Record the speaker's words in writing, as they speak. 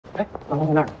妈妈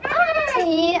在那儿。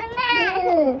琪，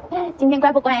今天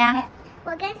乖不乖呀？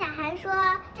我跟小韩说，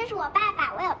这是我爸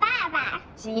爸，我有爸爸。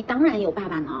琪当然有爸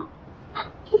爸呢。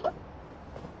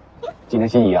今天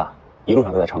心怡啊，一路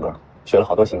上都在唱歌，学了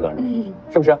好多新歌呢，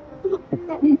是不是？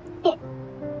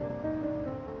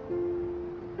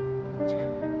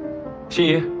心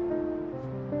怡，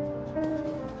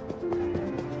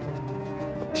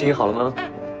心怡好了吗？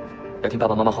要听爸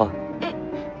爸妈妈话。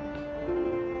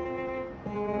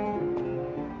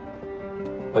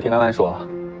我听安安说，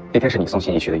那天是你送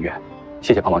心怡去的医院，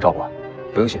谢谢帮忙照顾我。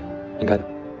不用谢，应该的。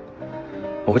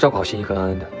我会照顾好心怡和安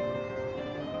安的。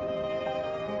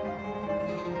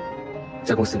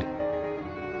在公司里。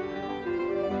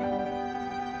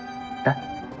来，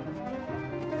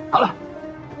好了，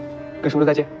跟叔叔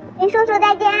再见。跟叔叔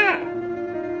再见。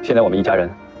现在我们一家人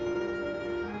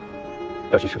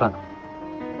要去吃饭了。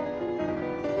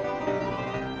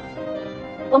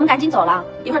我们赶紧走了，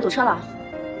一会儿堵车了。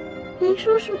跟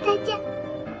叔叔再见。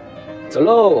走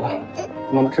喽，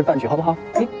妈妈吃饭去好不好？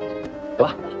走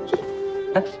吧。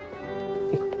来。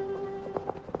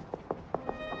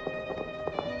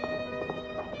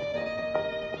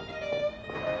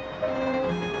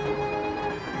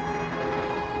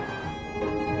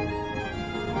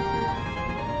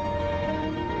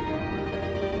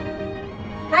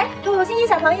来，祝欣欣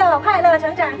小朋友快乐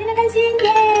成长，天天开心，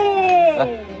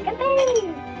耶！干杯！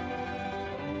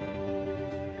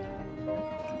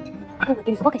这个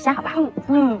对我给下好吧？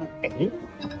哎，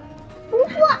不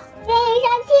错，心怡生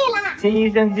气了。心怡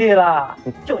生气了，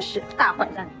就是大坏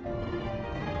蛋。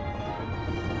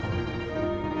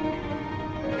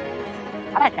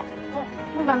好来吃，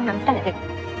干点这个。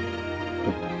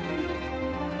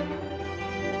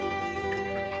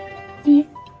欣，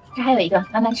这还有一个，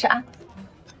慢慢吃啊。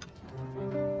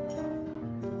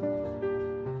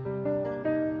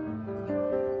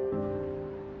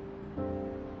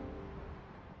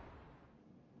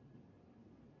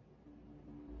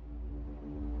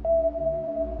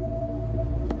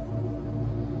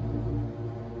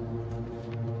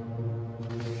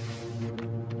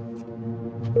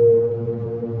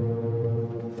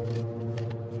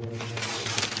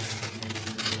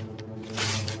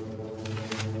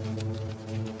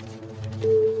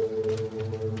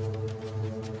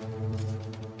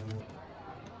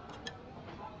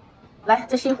来，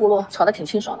这西葫芦炒的挺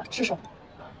清爽的，吃手。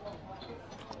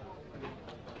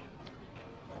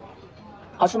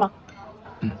好吃吗？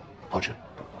好吃。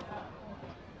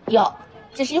哟，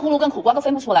这西葫芦跟苦瓜都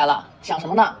分不出来了，想什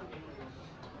么呢？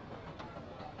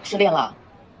失恋了？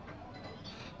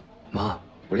妈，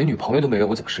我连女朋友都没有，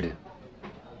我怎么失恋？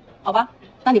好吧，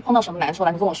那你碰到什么难处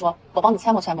了？你跟我说，我帮你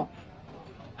参谋参谋。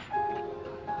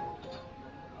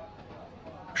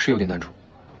是有点难处，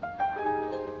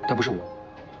但不是我，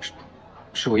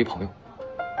是我一朋友，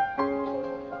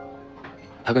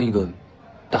他跟一个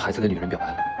带孩子的女人表白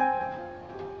了。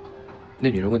那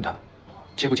女人问他，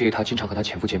介不介意他经常和他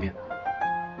前夫见面？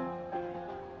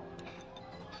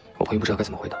我朋友不知道该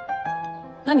怎么回答。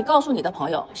那你告诉你的朋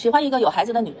友，喜欢一个有孩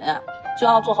子的女人啊，就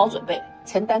要做好准备，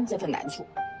承担这份难处。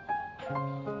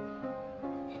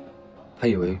他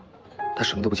以为他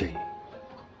什么都不介意，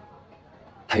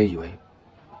他也以为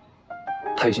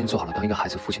他已经做好了当一个孩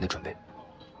子父亲的准备。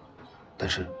但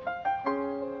是，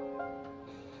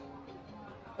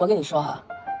我跟你说哈，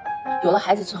有了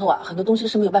孩子之后啊，很多东西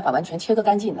是没有办法完全切割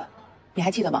干净的。你还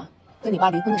记得吗？跟你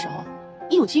爸离婚的时候，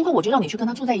一有机会我就让你去跟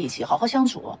他住在一起，好好相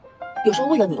处。有时候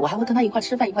为了你，我还会跟他一块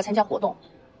吃饭，一块参加活动。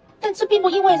但这并不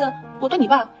意味着我对你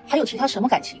爸还有其他什么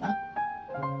感情啊。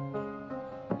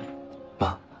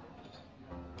妈，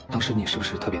当时你是不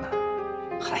是特别难？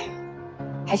嗨，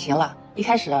还行了，一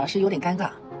开始啊是有点尴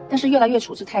尬，但是越来越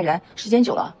处之泰然。时间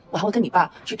久了，我还会跟你爸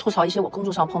去吐槽一些我工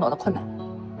作上碰到的困难。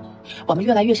我们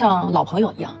越来越像老朋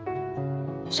友一样，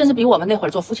甚至比我们那会儿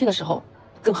做夫妻的时候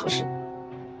更合适。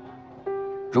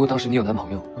如果当时你有男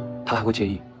朋友，他还会介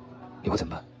意，你会怎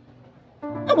么办？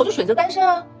那我就选择单身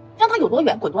啊，让他有多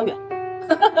远滚多远。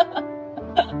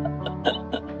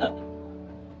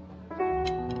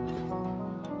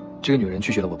这个女人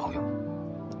拒绝了我朋友，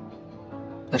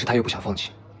但是她又不想放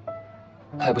弃，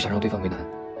她也不想让对方为难，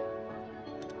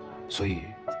所以，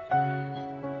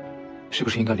是不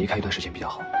是应该离开一段时间比较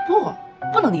好？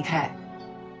不能离开。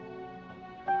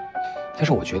但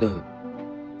是我觉得，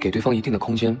给对方一定的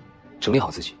空间，整理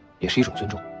好自己，也是一种尊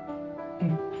重。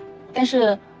但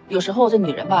是有时候这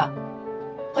女人吧，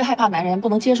会害怕男人不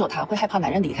能接受她，会害怕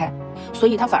男人离开，所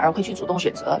以她反而会去主动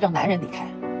选择让男人离开。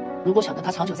如果想跟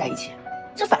他长久在一起，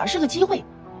这反而是个机会，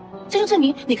这就证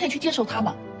明你可以去接受他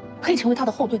嘛，可以成为他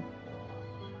的后盾。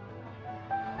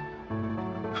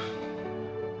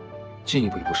进一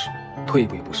步也不是，退一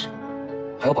步也不是，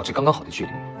还要保持刚刚好的距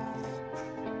离。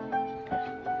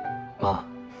妈，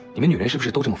你们女人是不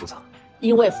是都这么复杂？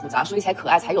因为复杂，所以才可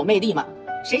爱，才有魅力嘛。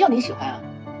谁叫你喜欢啊？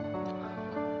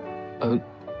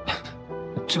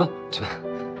吃吧，吃吧。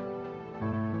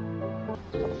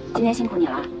今天辛苦你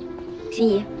了，心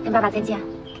怡，跟爸爸再见。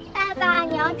爸爸，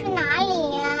你要去哪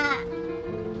里呀？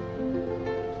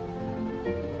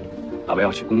爸爸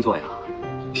要去工作呀。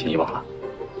心怡忘了，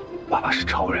爸爸是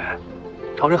超人，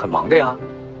超人很忙的呀。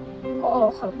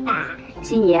哦，好吧。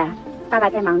心怡，爸爸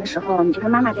在忙的时候你就跟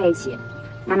妈妈在一起，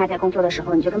妈妈在工作的时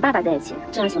候你就跟爸爸在一起，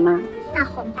这样行吗？那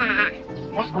好吧。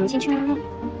来，我们进去。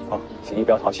好，心怡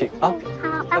不要淘气啊。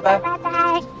好，拜拜拜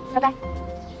拜。拜拜。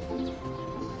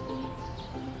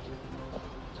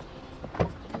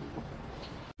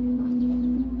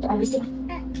玩游戏。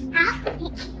好。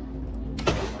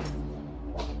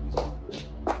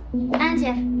安安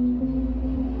姐，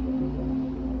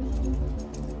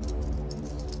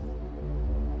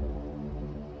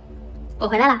我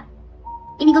回来了。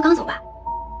一鸣哥刚走吧？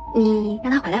你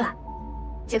让他回来了，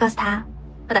就告诉他，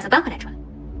我打算搬回来住了。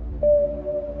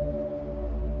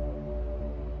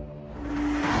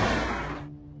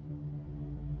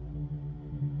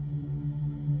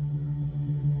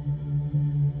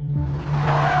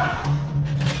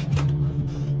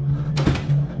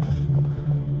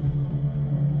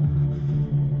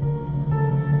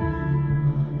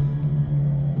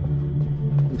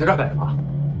你在这儿干什么？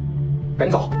赶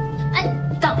紧走！哎，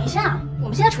等一下，我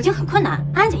们现在处境很困难，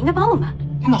安安姐应该帮我们。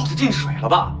你脑子进水了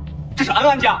吧？这是安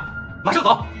安家，马上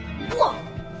走！不，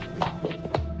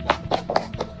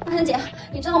安安姐，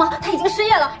你知道吗？她已经失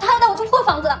业了，她还要带我住破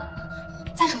房子。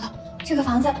再说了，这个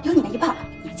房子有你的一半，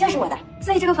已经是我的，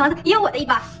所以这个房子也有我的一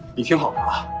半。你听好了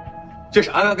啊，这是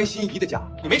安安跟心怡的家，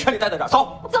你没权利待在这儿。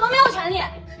走！怎么没有权利？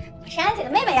我是安安姐的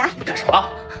妹妹呀。你干什么？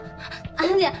安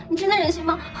安姐，你真的忍心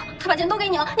吗？她把钱都给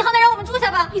你了，你好歹让我们住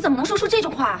下吧。你怎么能说出这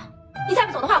种话？你再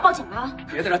不走的话，我报警了。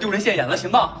别在这儿丢人现眼了，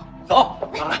行吗？走，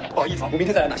不好意思，我明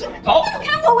天再来拿钱。走。放开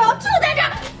我，我要住在这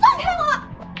儿！放开我！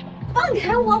放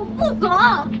开我，我不走！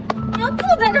你要住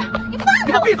在这儿，你放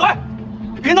开我！闭嘴！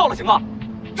你别闹了，行吗？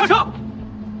上车！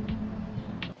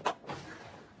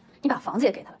你把房子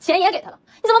也给他了，钱也给他了，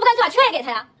你怎么不干脆把缺也给他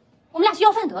呀？我们俩去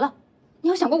要饭得了。你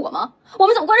有想过我吗？我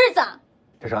们怎么过日子啊？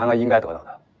这是安安应该得到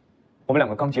的。我们两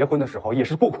个刚结婚的时候也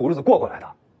是过苦日子过过来的。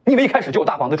你以为一开始就有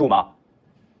大房子住吗？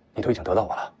你都已经得到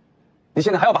我了，你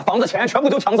现在还要把房子钱全部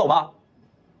都抢走吗？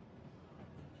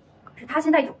可是他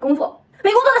现在有工作，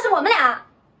没工作的是我们俩。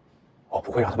我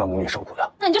不会让他们母女受苦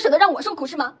的。那你就舍得让我受苦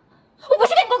是吗？我不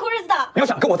是跟你过苦日子的。你要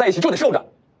想跟我在一起，就得受着，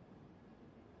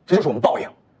这就是我们报应。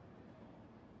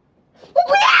我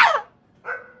不要！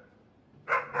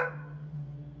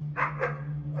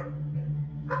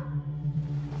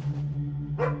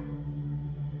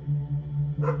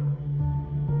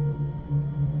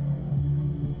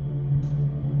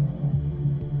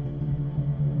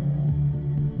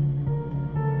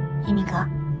一鸣哥，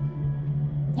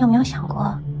你有没有想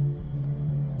过，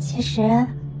其实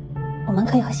我们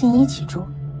可以和心怡一起住，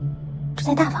住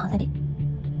在大房子里，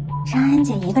让安安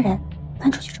姐一个人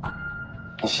搬出去住。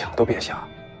你想都别想，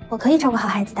我可以照顾好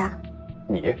孩子的。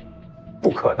你不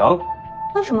可能。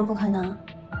为什么不可能？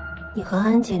你和安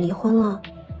安姐离婚了，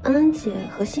安安姐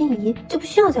和心怡就不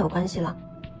需要再有关系了。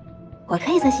我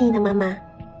可以做心怡的妈妈。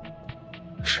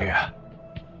诗月，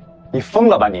你疯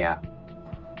了吧你？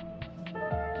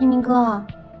一鸣哥，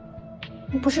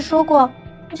你不是说过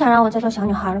不想让我再做小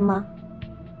女孩了吗？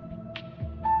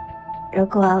如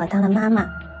果我当了妈妈，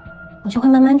我就会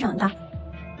慢慢长大，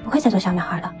不会再做小女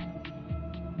孩了。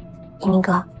一鸣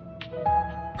哥，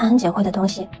安安姐会的东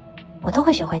西，我都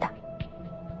会学会的。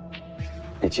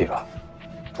你记着，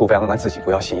除非安安自己不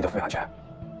要心怡的抚养权，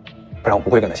不然我不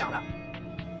会跟她抢的。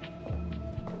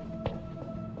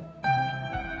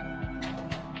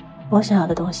我想要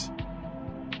的东西，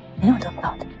没有得不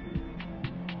到的。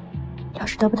要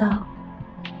是得不到，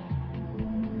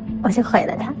我就毁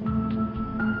了它。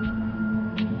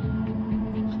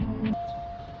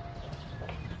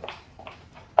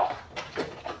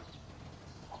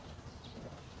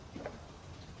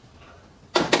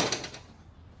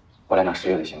我来拿10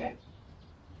月的行李。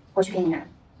我去给你拿。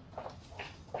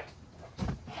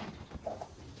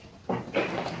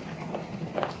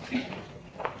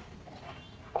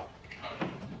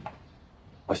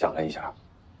我想了一下，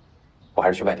我还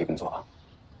是去外地工作吧，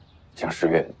这样10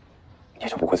月也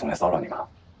就不会总来骚扰你们了。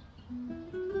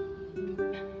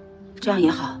这样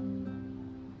也好，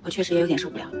我确实也有点受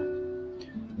不了了。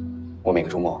我每个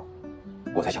周末，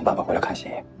我再想办法回来看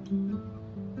心怡。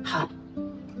好，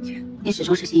你始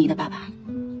终是心怡的爸爸。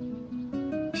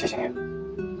谢谢你。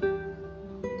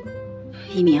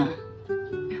一鸣，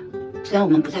虽然我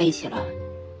们不在一起了，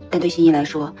但对心怡来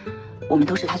说，我们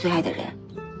都是她最爱的人。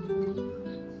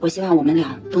我希望我们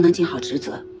俩都能尽好职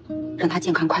责，让她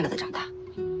健康快乐的长大。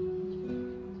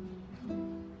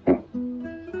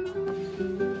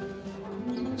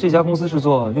这家公司是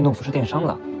做运动服饰电商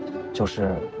的，就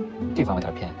是地方有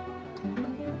点偏，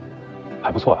还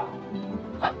不错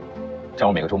呀。这样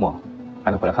我每个周末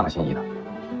还能回来看看心怡呢。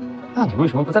那你为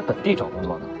什么不在本地找工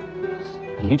作呢？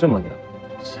离这么远，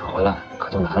想回来可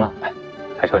就难了。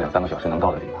开车2、3个小时能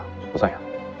到的地方，不算远。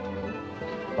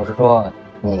我是说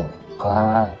你和安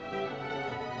安。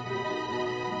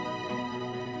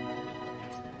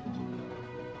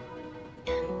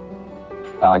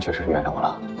安安确实是原谅我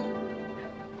了，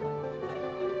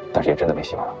但是也真的没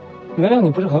希望了。原谅你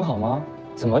不是很好吗？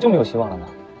怎么就没有希望了呢？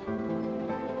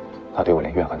他对我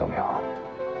连怨恨都没有，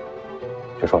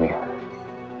这说明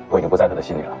我已经不在他的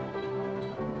心里了。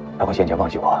他会渐渐忘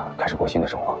记我，开始过新的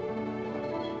生活。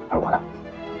而我呢，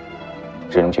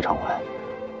只能去偿还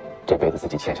这辈子自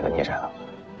己欠下的孽债了。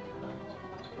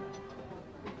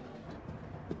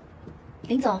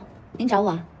林总，您找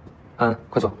我？安，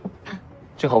快坐。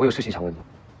正好我有事情想问你，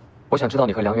我想知道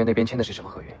你和梁园那边签的是什么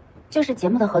合约？就是节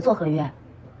目的合作合约。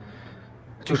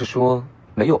就是说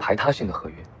没有排他性的合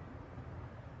约。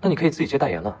那你可以自己接代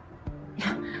言了。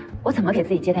我怎么给自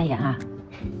己接代言啊？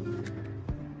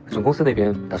总公司那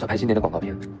边打算拍今年的广告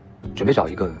片，准备找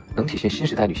一个能体现新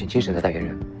时代女性精神的代言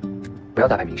人，不要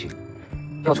大牌明星，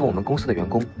要从我们公司的员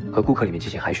工和顾客里面进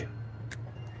行海选。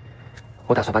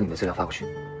我打算把你的资料发过去。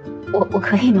我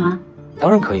可以吗？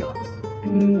当然可以了。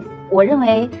我认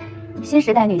为新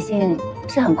时代女性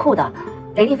是很酷的，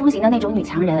雷厉风行的那种女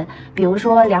强人，比如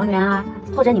说梁园啊，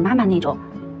或者你妈妈那种。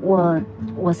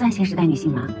我算新时代女性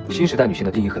吗？新时代女性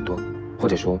的定义很多，或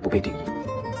者说不被定义。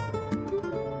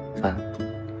安，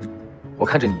我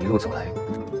看着你一路走来，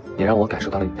也让我感受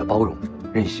到了你的包容、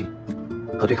韧性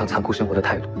和对抗残酷生活的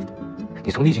态度。你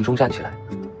从逆境中站起来，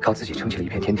靠自己撑起了一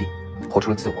片天地，活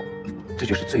出了自我，这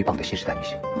就是最棒的新时代女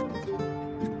性。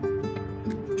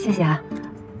谢谢啊，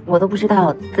我都不知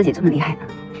道自己这么厉害呢。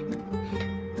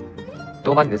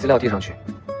等我把你的资料递上去，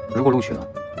如果录取了，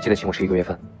记得请我吃1个月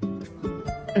饭。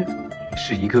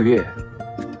是1个月。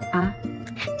啊？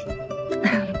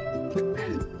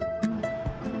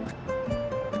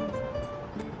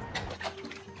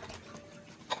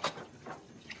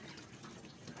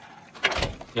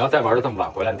你要再玩的这么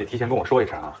晚回来，你得提前跟我说一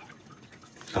声啊，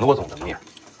省得我总等你。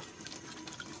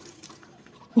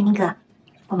一鸣哥，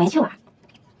我没去玩，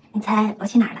你猜我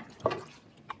去哪儿了？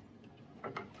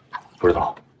不知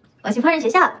道。我去烹饪学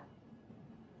校了。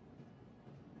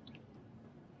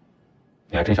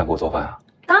你还真想给我做饭啊？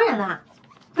当然啦，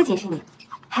不仅是你，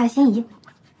还有心怡，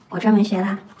我专门学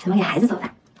了怎么给孩子做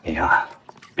饭。你呀，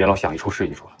别老想一出是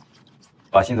一出了，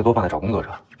把心思多放在找工作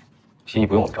上。心怡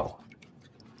不用我们照顾，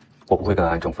我不会跟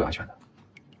安安争抚养权的。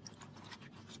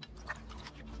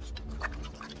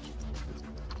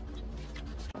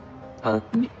安，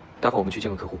待会儿我们去见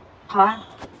个客户。好啊。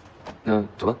那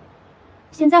走吧。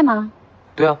现在吗？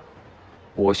对啊，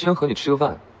我先和你吃个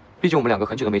饭，毕竟我们2个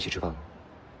很久都没一起吃饭了。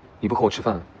你不和我吃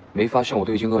饭，没发现我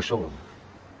都已经饿瘦了吗？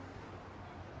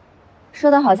说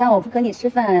的好像我不和你吃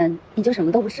饭，你就什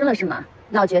么都不吃了是吗？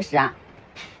闹绝食啊？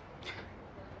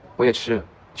我也吃，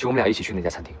其实我们俩一起去那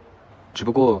家餐厅，只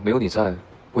不过没有你在，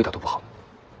味道都不好。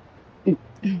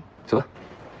走吧。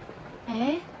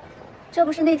哎，这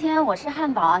不是那天我吃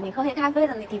汉堡，你喝黑咖啡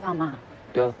的那地方吗？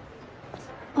对啊。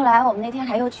后来我们那天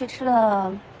还又去吃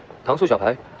了糖醋小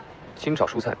排、清炒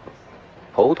蔬菜、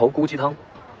猴头菇鸡汤，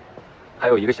还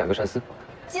有一个响油鳝丝。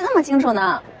记这么清楚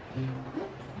呢？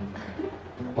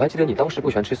我还记得你当时不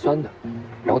喜欢吃酸的，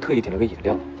然后特意点了个饮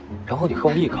料，然后你喝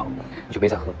完一口，你就没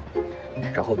再喝，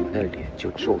然后你那脸就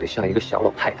皱得像一个小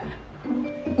老太太。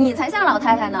你才像老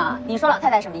太太呢！你说老太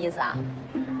太什么意思啊？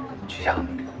就像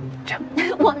这样。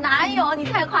我哪有？你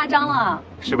太夸张了。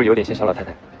是不是有点像小老太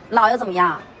太？老又怎么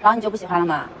样？老你就不喜欢了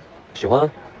吗？喜欢，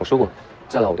我说过，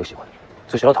再老我都喜欢，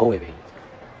做小老头我也愿意。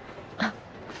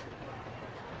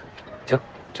行，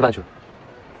吃饭去了。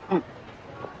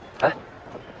来，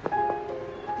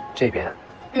这边。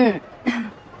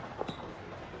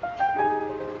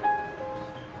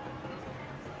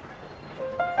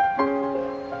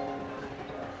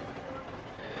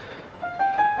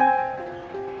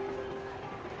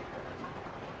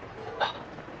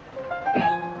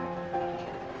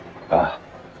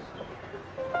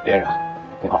连生，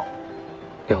你好。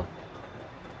你好。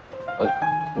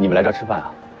你们来这儿吃饭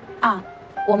啊？啊，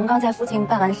我们刚在附近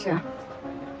办完事。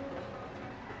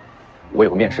我有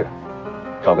个面试，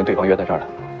正好跟对方约在这儿了。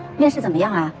面试怎么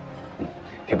样啊？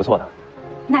挺不错的。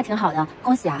那挺好的，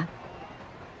恭喜啊！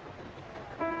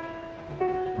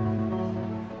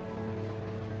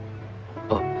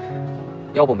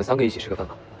要不我们3个一起吃个饭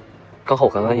吧？刚好我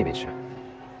和安安也没吃。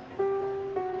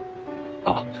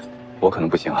啊，我可能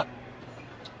不行啊，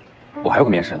我还有个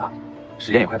面试呢，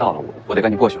时间也快到了，我得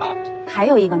赶紧过去了。还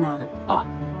有一个呢。啊，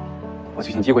我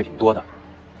最近机会挺多的，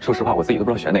说实话我自己都不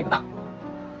知道选哪个呢。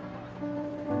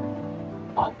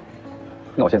啊，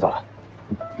那我先走了。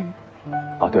嗯。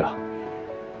啊，对了，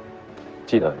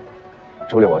记得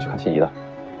周6我要去看心仪的。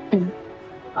嗯。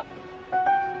啊。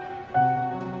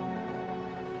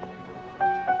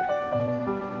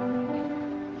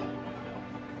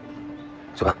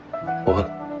走吧，我饿了。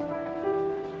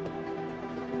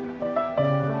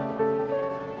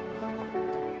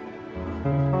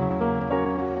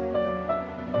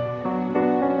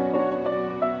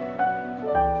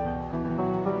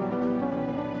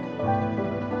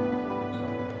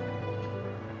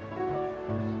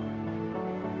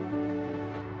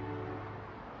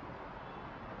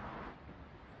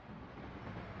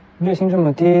月薪这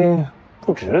么低，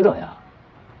不值得呀。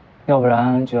要不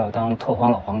然就要当拓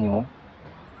荒老黄牛，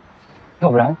要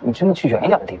不然你真的去远一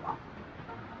点的地方。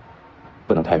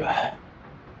不能太远，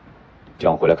这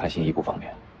样我回来看心仪不方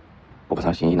便，我不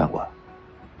想心仪难过。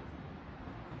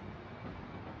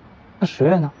那10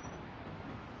月呢？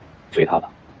随他吧。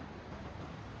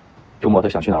周末他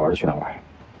想去哪玩就去哪玩。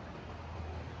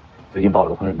最近报了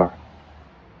个烹饪班，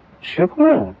学烹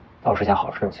饪倒是件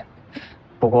好事情，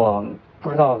不过不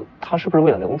知道他是不是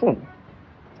为了留住你。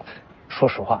说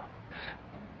实话，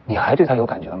你还对他有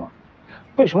感觉吗？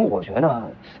为什么我觉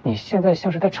得你现在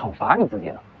像是在惩罚你自己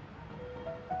呢？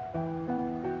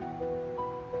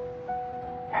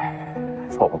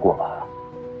凑合过吧。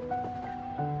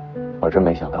我真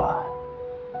没想到啊，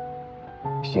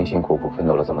辛辛苦苦奋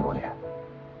斗了这么多年，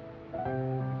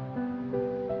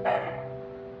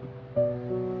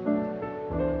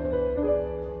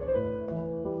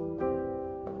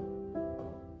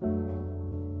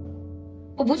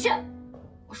我不去，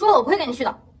我说了我不会跟你去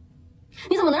的。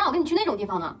你怎么能让我跟你去那种地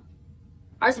方呢？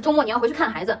而且周末你要回去看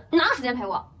孩子，你哪有时间陪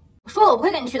我？我说了我不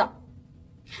会跟你去的。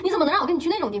你怎么能让我跟你去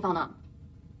那种地方呢？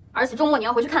而且周末你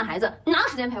要回去看孩子，你哪有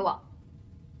时间陪我？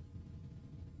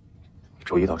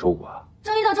周1到周5啊。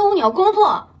周1到周5你要工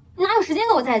作，你哪有时间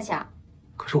跟我在一起啊？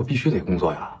可是我必须得工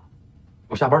作呀，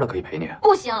我下班了可以陪你。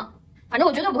不行，反正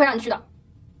我绝对不会让你去的。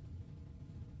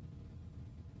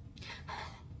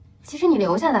其实你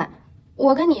留下来，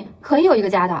我跟你可以有一个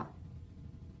家的。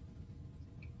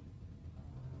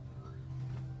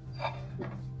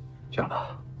这样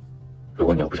吧，如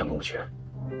果你要不想跟我去，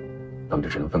那我们就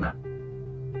只能分开。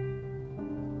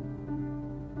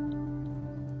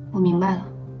我明白了，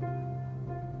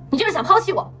你就是想抛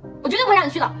弃我，我绝对不会让你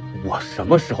去的。我什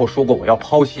么时候说过我要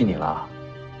抛弃你了？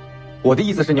我的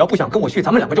意思是，你要不想跟我去，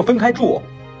咱们2个就分开住。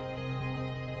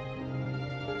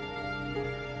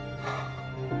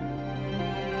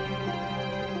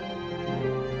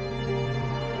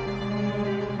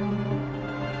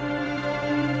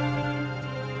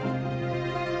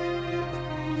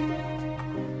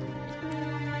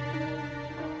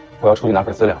我要出去拿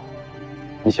份资料，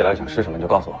你写来想吃什么你就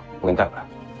告诉我，我给你带回来。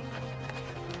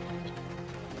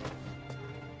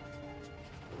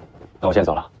那我先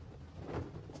走了。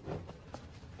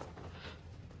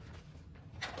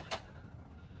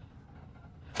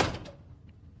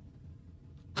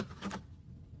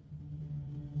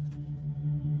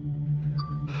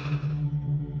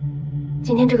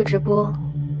今天这个直播，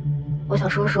我想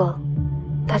说说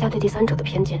大家对第三者的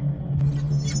偏见。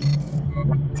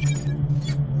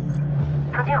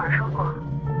曾经有人说过，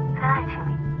在爱情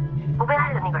里，不被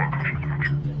爱的那个人才是第三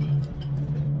者。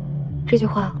这句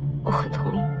话我很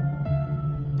同意。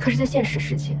可是，在现实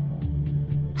世界，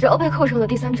只要被扣上了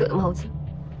第三者的帽子，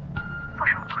做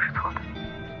什么都是错的。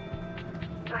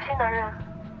有些男人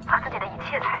把自己的一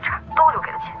切财产都留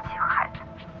给了前妻和孩子，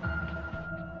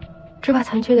只把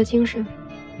残缺的精神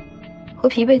和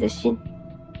疲惫的心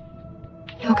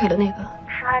留给了那个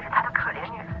深爱着他的可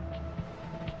怜女人。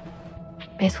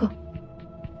没错，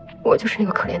我就是那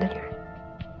个可怜的女人。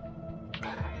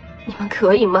你们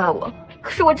可以骂我，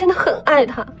可是我真的很爱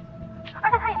她，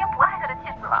而且她已经不爱她的妻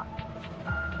子了。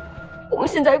我们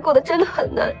现在过得真的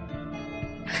很难，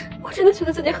我真的觉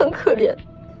得自己很可怜。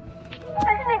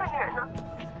但是那个女人呢？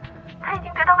她已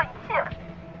经得到了一切，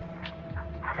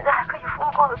她现在还可以风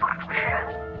光的做主持人，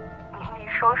名利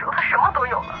双收，她什么都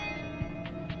有了。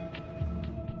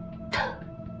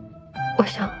我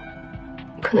想，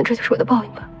可能这就是我的报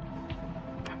应吧。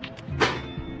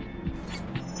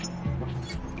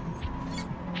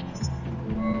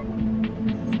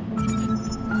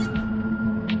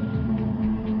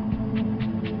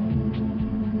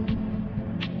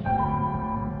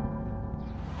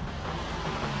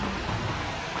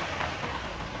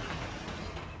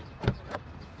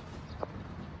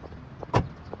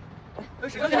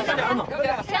史小姐你好，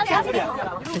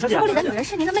直播里的女人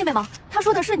是您的妹妹吗？她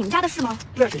说的是你们家的事吗？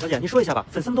对啊，沈小姐，您说一下吧，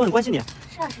粉丝们都很关心您。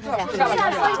是啊，沈小姐，是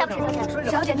啊，说一下吧，沈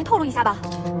小姐，您透露一下吧。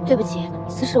对不起，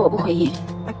私事我不回应。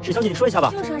哎，沈小姐，你说一下吧。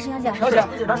就是啊，沈小姐。小姐，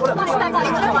简单说两句。不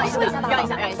好意思，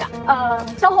让一下。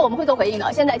稍后我们会做回应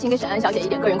的。现在请给沈安小姐一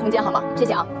点个人空间好吗？谢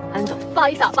谢啊，安总。不好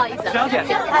意思。沈小姐，沈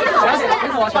小姐，别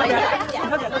走啊，沈小姐，沈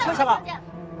小姐，再说一下吧。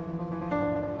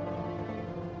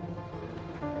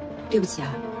对不起啊，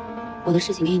我的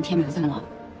事情给你添麻烦了，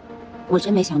我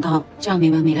真没想到这样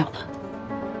没完没了的。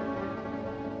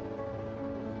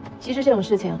其实这种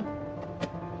事情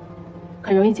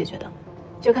很容易解决的，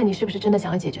就看你是不是真的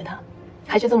想要解决它，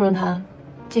还是纵容他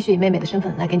继续以妹妹的身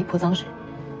份来给你泼脏水。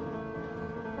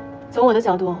从我的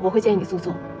角度，我会建议你诉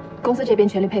讼，公司这边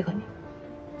全力配合你；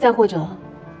再或者，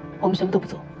我们什么都不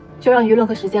做，就让舆论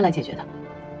和时间来解决它。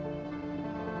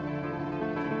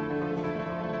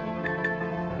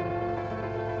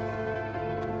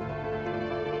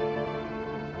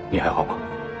你还好吗？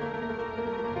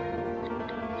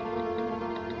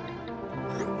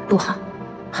不好，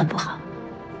很不好。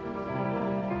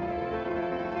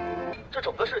这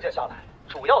整个事件下来，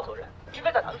主要责任应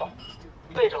该在男方，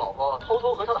背着老婆偷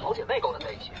偷和他的好姐妹勾搭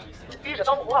在一起，逼着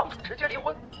当红 UP 主直接离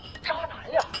婚，渣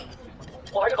男呀！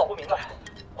我还是搞不明白，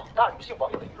广大女性网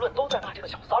友的舆论都在骂这个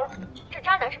小三儿。这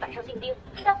渣男是板上钉钉，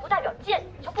但不代表见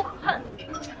你就不可恨。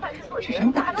办事做人，人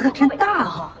胆子可真大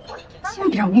哈！千万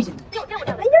别让我遇见他。你有见过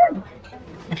这样的？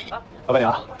老板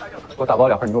娘，给我打包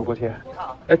2份牛肉锅贴，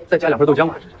哎，再加2份豆浆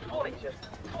吧。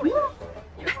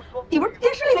你不是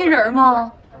电视里那人吗？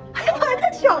哎呀妈呀，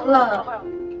太巧了！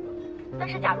但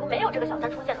是假如没有这个小三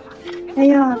出现的话，哎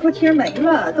呀，锅贴没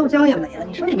了，豆浆也没了。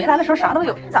你说你没来的时候啥都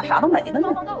有，咋啥都没了呢？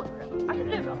双方都有责任，而且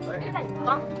最主要责任是在女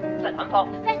方，在男方，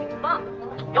在女方。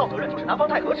主要责任就是男方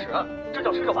太可耻，这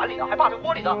叫吃着碗里的还霸着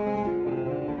锅里的。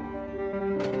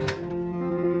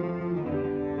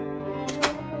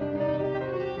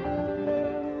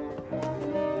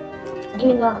一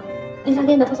鸣哥，那家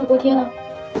店的特色锅贴呢？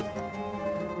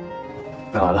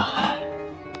卖完了。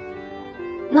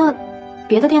那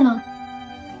别的店呢？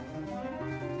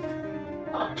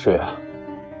是呀，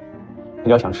你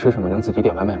要想吃什么，能自己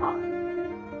点外卖吗？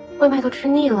外卖都吃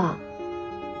腻了，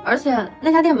而且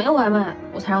那家店没有外卖，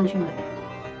我才让你去买。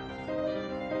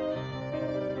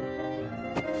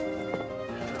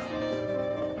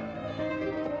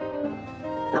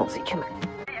那我自己去买。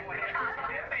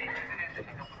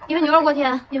一份牛肉锅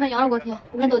贴，一份羊肉锅贴，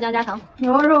一份豆浆加糖。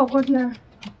牛肉锅贴，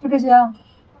就这些啊？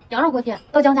羊肉锅贴，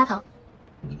豆浆加糖。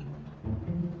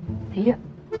哎呀，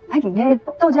哎，你那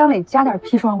豆浆里加点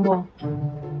砒霜不？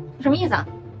什么意思啊？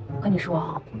我跟你说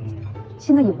啊，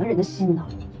现在有的人的心呢，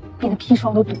比那砒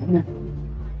霜都毒呢。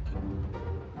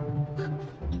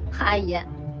阿姨，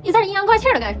你在这阴阳怪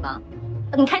气的干什么？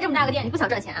你开这么大个店，你不想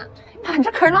赚钱啊？啊，你这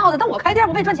嗑闹的，但我开店，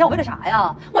我为赚钱，我为了啥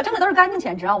呀？我挣的都是干净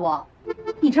钱，知道不？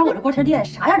你知道我这锅贴店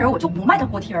啥样人，我就不卖他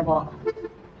锅贴不？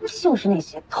就是那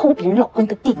些偷别人老公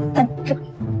的第三者。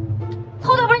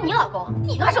偷的不是你老公，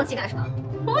你那么生气干什么？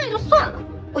不卖就算了，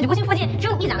我就不信附近只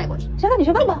有你一家卖锅贴。行了，你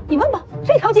去问吧，你问吧，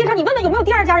这条街上你问问有没有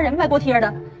第2家人卖锅贴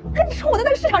的。跟你说，我在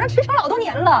这个市场上驰骋老多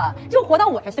年了，就活到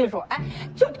我这岁数，哎，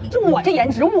就我这颜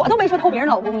值，我都没说偷别人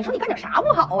老公。你说你干点啥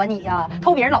不好啊你呀？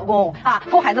偷别人老公啊，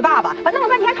偷孩子爸爸，完那么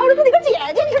办你还偷了自己个姐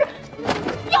姐，你说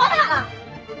这要哪了？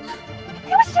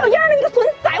你我小样的，你个损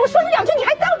仔！我说你2句，你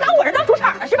还当我这当主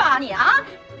场了是吧？你啊！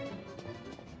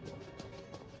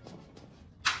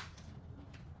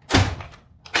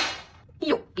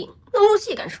有病，弄入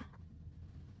戏干什么？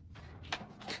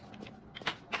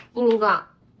一鸣哥，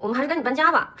我们还是赶紧搬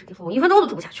家吧，这地方我1分钟都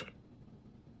住不下去了。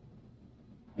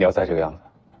你要再这个样子，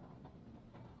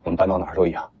我们搬到哪儿都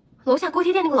一样。楼下锅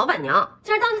贴店那个老板娘，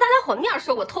竟然当着大家伙面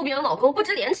说我偷别人老公不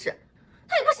知廉耻，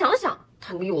她也不想想，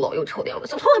她那个又老又臭的样子，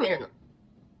想偷还没人呢。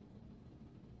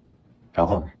然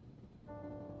后呢？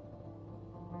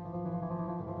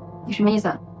你什么意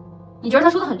思？你觉得他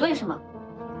说的很对是吗？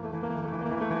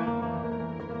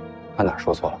他哪儿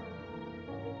说错了？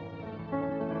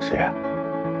石月，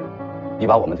你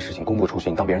把我们的事情公布出去，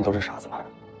你当别人都是傻子吗？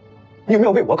你有没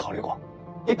有为我考虑过？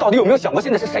你到底有没有想过，现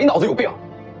在是谁脑子有病？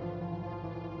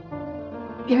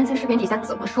别人在视频底下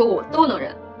怎么说我都能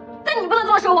忍，但你不能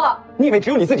这么说我。你以为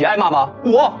只有你自己挨骂吗？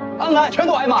我、安安全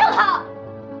都挨骂。正好，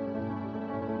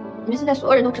你们现在所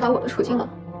有人都知道我的处境了，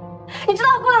你知道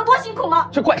我过得有多辛苦吗？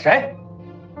这怪谁？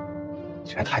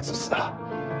你人太自私了，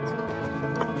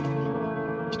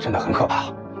你真的很可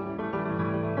怕。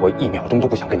我1秒钟都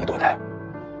不想跟你多待。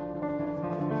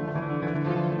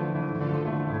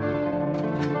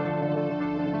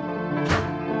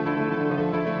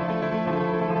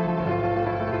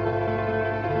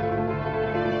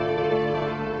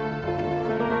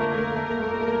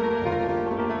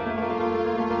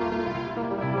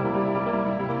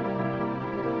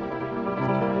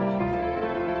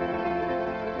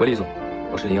喂，李总，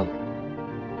我是林耀，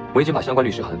我已经把相关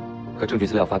律师函和证据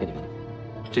资料发给你们了。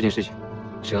这件事情，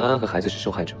沈安安和孩子是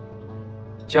受害者。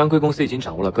既然贵公司已经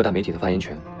掌握了各大媒体的发言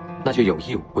权，那就有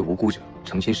义务为无辜者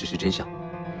澄清事实真相，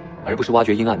而不是挖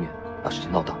掘阴暗面，把事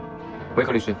情闹大。喂，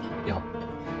何律师，你好，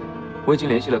我已经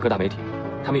联系了各大媒体，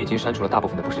他们已经删除了大部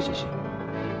分的不实信息。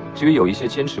至于有一些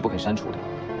坚持不肯删除的，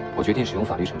我决定使用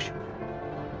法律程序。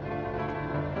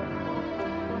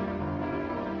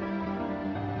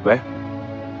喂，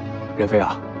任飞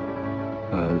啊，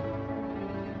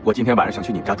我今天晚上想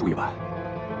去你们家住一晚，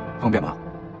方便吗？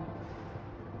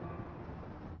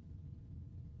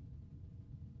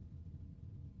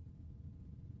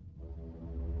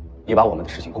你把我们的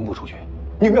事情公布出去，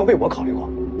你有没有为我考虑过？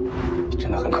你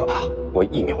真的很可怕，我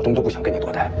1秒钟都不想跟你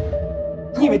多待。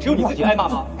你以为只有你自己挨骂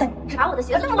吗？只把我的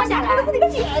鞋子脱下来。你个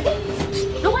姐姐，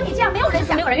如果你这样，没有人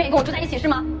愿意跟我住在一起是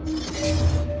吗？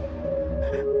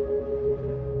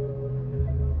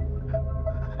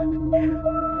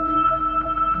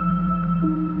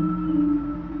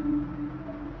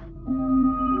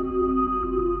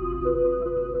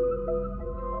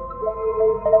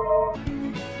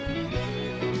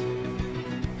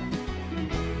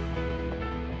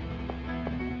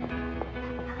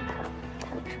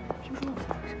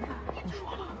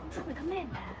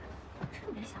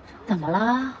怎么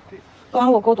了？刚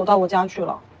刚我哥躲到我家去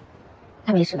了。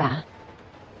他没事吧？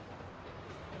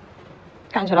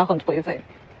看起来很颓废，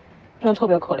真的特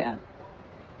别可怜。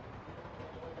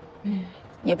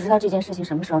也不知道这件事情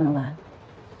什么时候能完。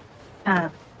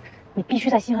啊，你必须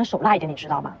再心狠手辣一点，你知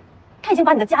道吗？他已经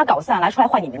把你的家搞散了，还出来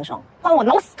坏你名声，换我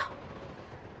挠死他！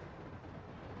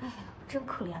哎呀，真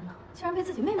可怜呐，竟然被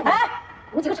自己妹妹……哎，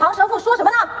你们几个长舌妇说什么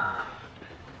呢？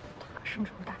他生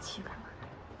这么大气干嘛？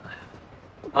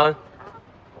安，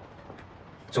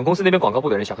总公司那边广告部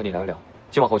的人想和你聊一聊，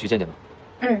今晚后去见见吧。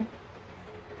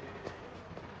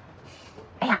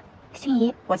哎呀，心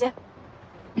怡，我接。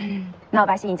那我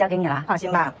把心怡交给你了。放心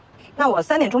吧，那我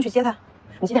3点钟去接他，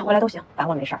你几点回来都行，反正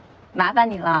我没事儿。麻烦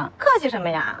你了。客气什么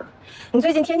呀？你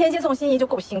最近天天接送心怡就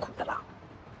够辛苦的了。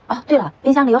哦，对了，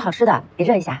冰箱里有好吃的，也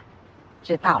热一下。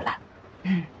知道了。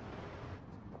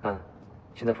安，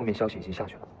现在负面消息已经下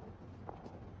去了。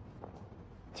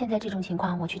现在这种情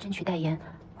况，我去争取代言，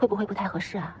会不会不太合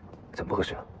适啊？怎么不合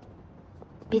适啊？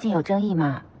毕竟有争议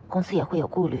嘛，公司也会有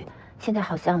顾虑。现在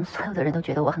好像所有的人都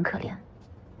觉得我很可怜。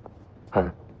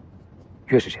安，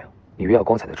越是这样，你越要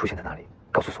光彩的出现在那里，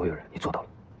告诉所有人你做到了。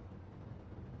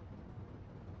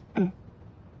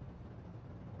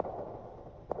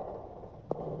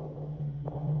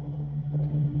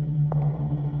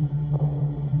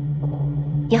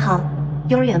你好，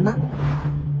幼儿园吗？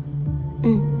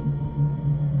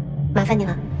麻烦你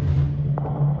了。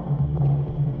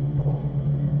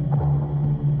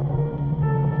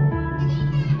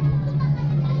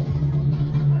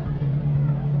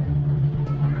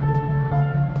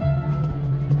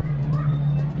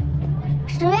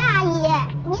10月阿姨，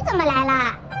你怎么来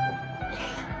了？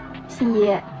心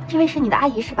怡，这位是你的阿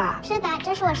姨是吧？是的，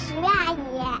这是我10月阿姨。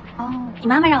哦，你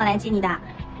妈妈让我来接你的，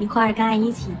一会儿跟阿姨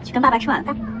一起去跟爸爸吃晚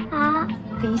饭。好，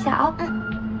等一下啊。